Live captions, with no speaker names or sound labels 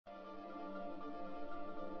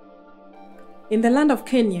In the land of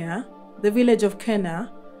Kenya, the village of Kena,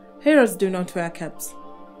 heroes do not wear caps.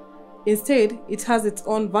 Instead, it has its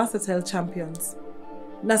own versatile champions.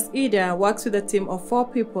 Nurse Ida works with a team of 4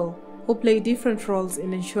 people who play different roles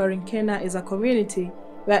in ensuring Kena is a community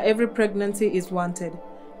where every pregnancy is wanted,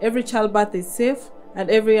 every childbirth is safe, and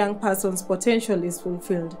every young person's potential is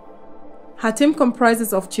fulfilled. Her team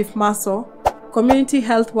comprises of Chief Maso, community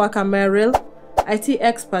health worker Meryl, IT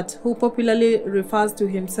expert who popularly refers to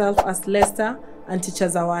himself as Lester, and Teacher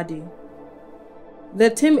Zawadi. The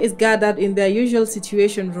team is gathered in their usual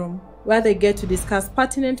situation room where they get to discuss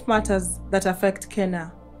pertinent matters that affect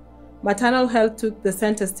Kenya. Maternal health took the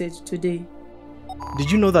center stage today.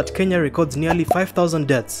 Did you know that Kenya records nearly 5,000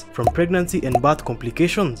 deaths from pregnancy and birth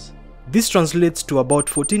complications? This translates to about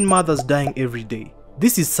 14 mothers dying every day.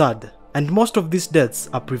 This is sad, and most of these deaths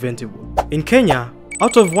are preventable. In Kenya,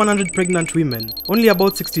 out of 100 pregnant women, only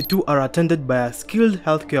about 62 are attended by a skilled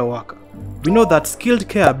healthcare worker. We know that skilled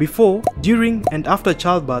care before, during, and after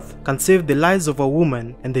childbirth can save the lives of a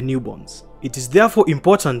woman and the newborns. It is therefore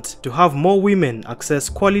important to have more women access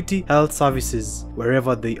quality health services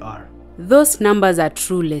wherever they are. Those numbers are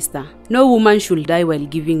true, Lester. No woman should die while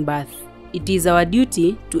giving birth. It is our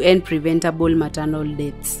duty to end preventable maternal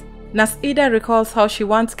deaths. Nurse Ida recalls how she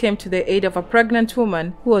once came to the aid of a pregnant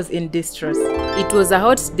woman who was in distress. It was a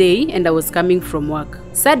hot day and I was coming from work.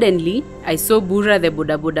 Suddenly, I saw Bura the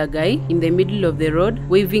Boda Boda guy in the middle of the road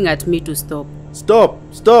waving at me to stop. Stop!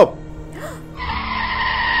 Stop!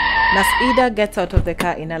 Nurse Ida gets out of the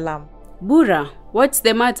car in alarm. Bura, what's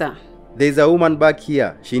the matter? There's a woman back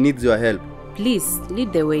here. She needs your help. Please,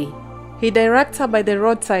 lead the way. He directs her by the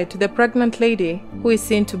roadside to the pregnant lady who is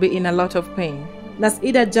seen to be in a lot of pain. Nurse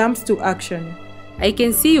Ida jumps to action. I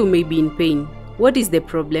can see you may be in pain. What is the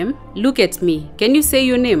problem? Look at me. Can you say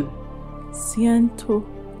your name? Sianto.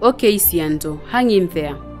 Okay, Sianto. Hang in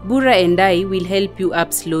there. Bura and I will help you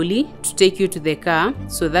up slowly to take you to the car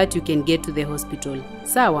so that you can get to the hospital.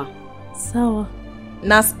 Sawa? Sawa.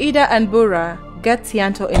 Nurse Ida and Bura get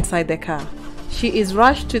Sianto inside the car. She is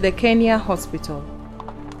rushed to the Kenya hospital.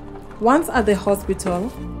 Once at the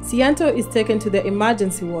hospital, Sianto is taken to the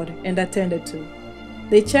emergency ward and attended to.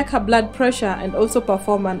 They check her blood pressure and also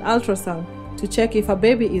perform an ultrasound to check if her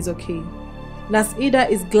baby is okay. Nurse Ida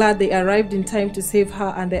is glad they arrived in time to save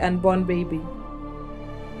her and the unborn baby.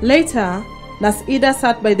 Later, Nurse Ida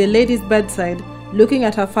sat by the lady's bedside looking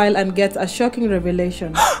at her file and gets a shocking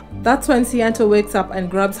revelation. That's when Sianto wakes up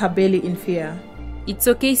and grabs her belly in fear. It's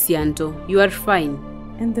okay, Sianto. You are fine.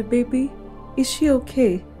 And the baby? Is she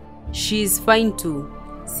okay? She is fine too.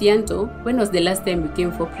 Sianto, when was the last time you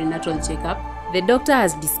came for prenatal checkup? The doctor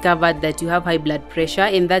has discovered that you have high blood pressure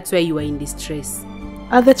and that's why you are in distress.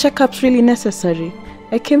 Are the checkups really necessary?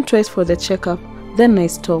 I came twice for the checkup, then I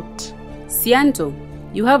stopped. Sianto,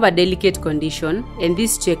 you have a delicate condition and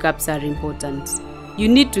these checkups are important. You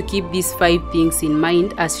need to keep these 5 things in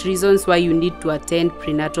mind as reasons why you need to attend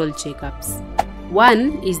prenatal checkups.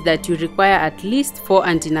 1 is that you require at least 4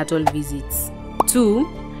 antenatal visits.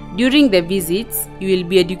 2, during the visits, you will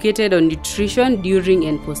be educated on nutrition during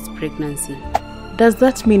and post-pregnancy. Does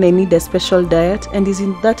that mean I need a special diet and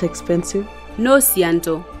isn't that expensive? No,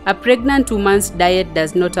 Sianto. A pregnant woman's diet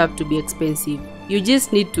does not have to be expensive. You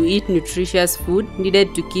just need to eat nutritious food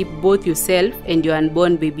needed to keep both yourself and your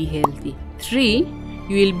unborn baby healthy. 3,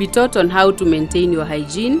 you will be taught on how to maintain your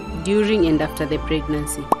hygiene during and after the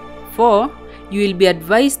pregnancy. 4, you will be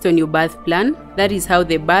advised on your birth plan. That is how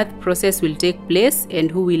the birth process will take place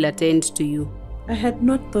and who will attend to you. I had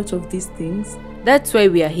not thought of these things. That's why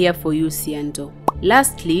we are here for you, Sianto.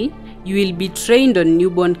 Lastly, you will be trained on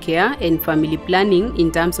newborn care and family planning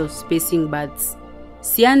in terms of spacing births.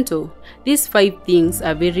 Sianto, these 5 things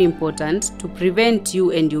are very important to prevent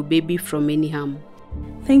you and your baby from any harm.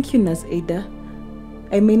 Thank you, Nurse Ida.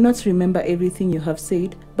 I may not remember everything you have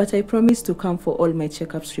said, but I promise to come for all my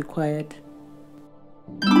checkups required.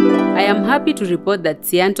 I am happy to report that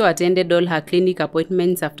Sianto attended all her clinic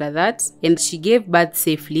appointments after that and she gave birth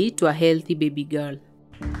safely to a healthy baby girl.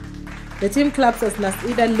 The team claps as Nurse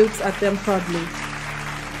Ida looks at them proudly.